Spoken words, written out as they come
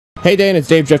Hey Dan, it's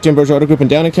Dave, Jeff D'Ambrosio Auto Group in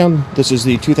Downingtown. This is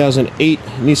the 2008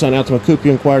 Nissan Altima Coupe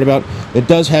you inquired about. It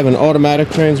does have an automatic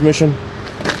transmission,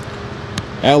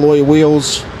 alloy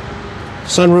wheels,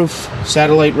 sunroof,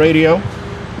 satellite radio.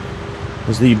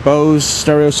 There's the Bose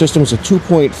stereo system. It's a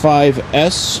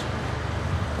 2.5S.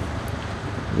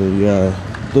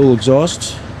 The dual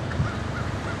exhaust.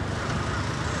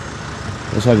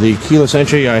 Let's have the keyless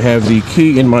entry. I have the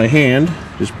key in my hand.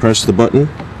 Just press the button.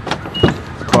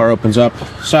 Car opens up.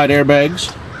 Side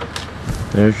airbags.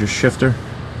 There's your shifter.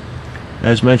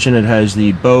 As mentioned, it has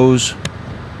the Bose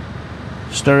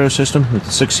stereo system with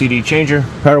the 6 CD changer,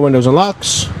 power windows and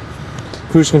locks,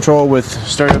 cruise control with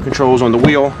stereo controls on the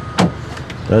wheel.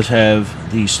 Does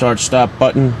have the start stop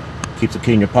button. Keep the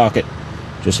key in your pocket.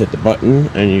 Just hit the button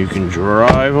and you can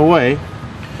drive away.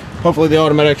 Hopefully the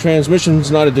automatic transmission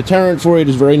is not a deterrent for you. It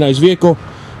is a very nice vehicle.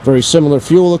 Very similar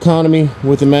fuel economy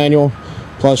with the manual.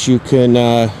 Plus you can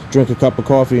drink a cup of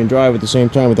coffee and drive at the same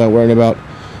time without worrying about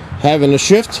having to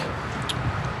shift.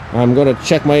 I'm going to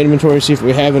check my inventory, see if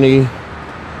we have any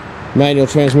manual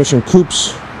transmission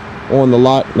coupes on the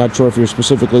lot. Not sure if you're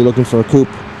specifically looking for a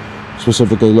coupe,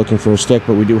 specifically looking for a stick,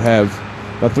 but we do have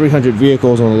about 300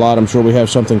 vehicles on the lot. I'm sure we have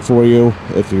something for you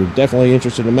if you're definitely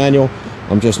interested in manual.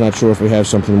 I'm just not sure if we have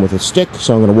something with a stick,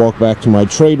 so I'm going to walk back to my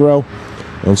trade row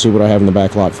and see what I have in the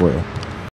back lot for you.